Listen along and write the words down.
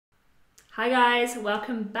Hi guys,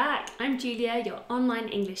 welcome back. I'm Julia, your online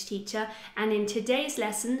English teacher, and in today's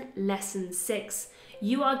lesson, lesson 6,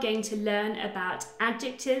 you are going to learn about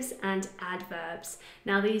adjectives and adverbs.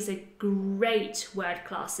 Now these are great word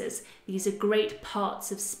classes. These are great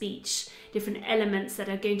parts of speech, different elements that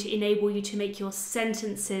are going to enable you to make your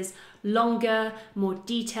sentences longer, more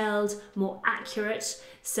detailed, more accurate.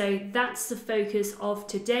 So that's the focus of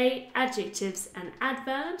today, adjectives and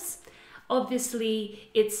adverbs. Obviously,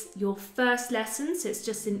 it's your first lesson, so it's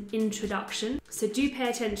just an introduction. So do pay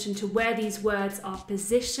attention to where these words are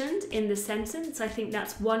positioned in the sentence. I think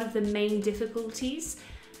that's one of the main difficulties.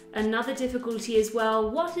 Another difficulty as well,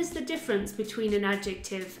 what is the difference between an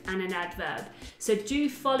adjective and an adverb? So do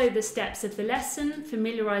follow the steps of the lesson,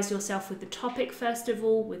 familiarise yourself with the topic first of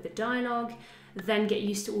all, with the dialogue, then get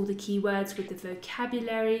used to all the keywords with the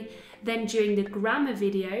vocabulary. Then during the grammar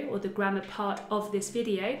video or the grammar part of this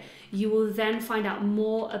video, you will then find out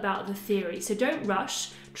more about the theory. So don't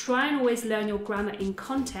rush, try and always learn your grammar in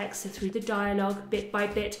context, so through the dialogue bit by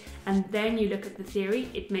bit, and then you look at the theory,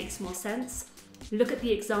 it makes more sense. Look at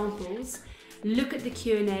the examples, look at the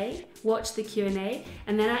Q&A, watch the Q&A,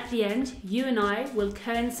 and then at the end, you and I will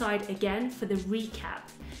coincide again for the recap.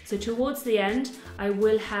 So towards the end, I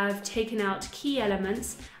will have taken out key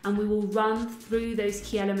elements and we will run through those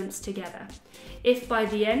key elements together. If by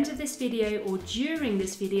the end of this video or during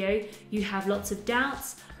this video, you have lots of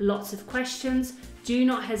doubts, lots of questions, do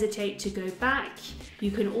not hesitate to go back.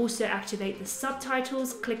 You can also activate the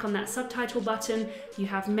subtitles, click on that subtitle button. You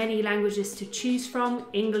have many languages to choose from,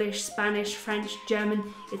 English, Spanish, French, German,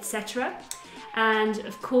 etc. And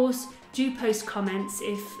of course, do post comments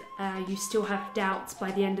if you still have doubts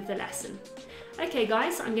by the end of the lesson. Okay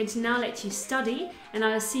guys, I'm going to now let you study and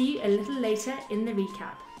I will see you a little later in the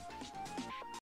recap.